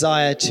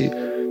desire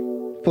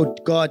for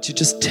God to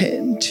just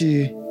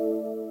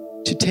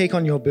to take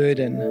on your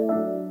burden,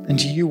 and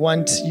you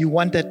want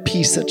that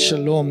peace, that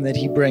shalom that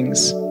he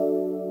brings.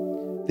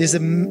 There's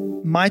a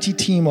mighty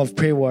team of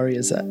prayer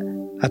warriors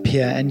up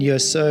here, and you're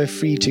so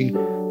free to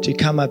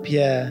come up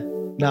here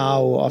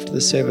now or after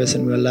the service,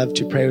 and we'll love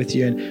to pray with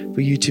you and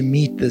for you to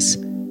meet this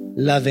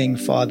loving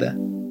Father.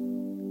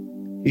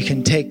 You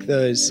can take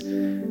those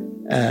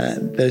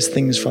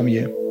things from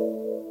you.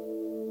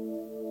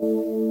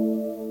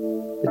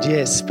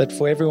 But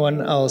for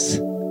everyone else,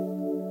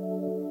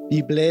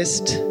 be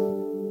blessed.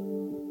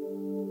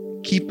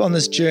 Keep on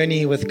this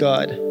journey with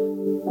God.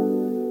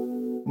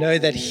 Know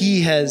that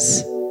He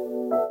has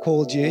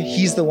called you.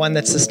 He's the one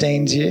that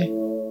sustains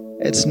you.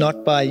 It's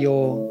not by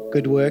your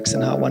good works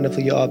and how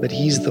wonderful you are, but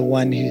He's the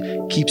one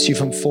who keeps you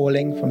from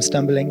falling, from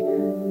stumbling.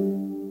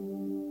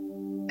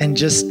 And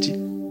just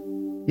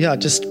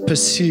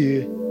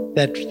pursue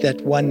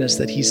that oneness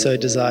that He so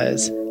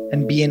desires,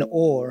 and be in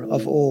awe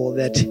of all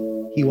that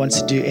He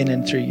wants to do in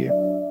and through you.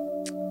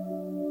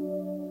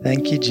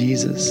 Thank you,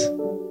 Jesus.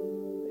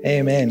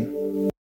 Amen.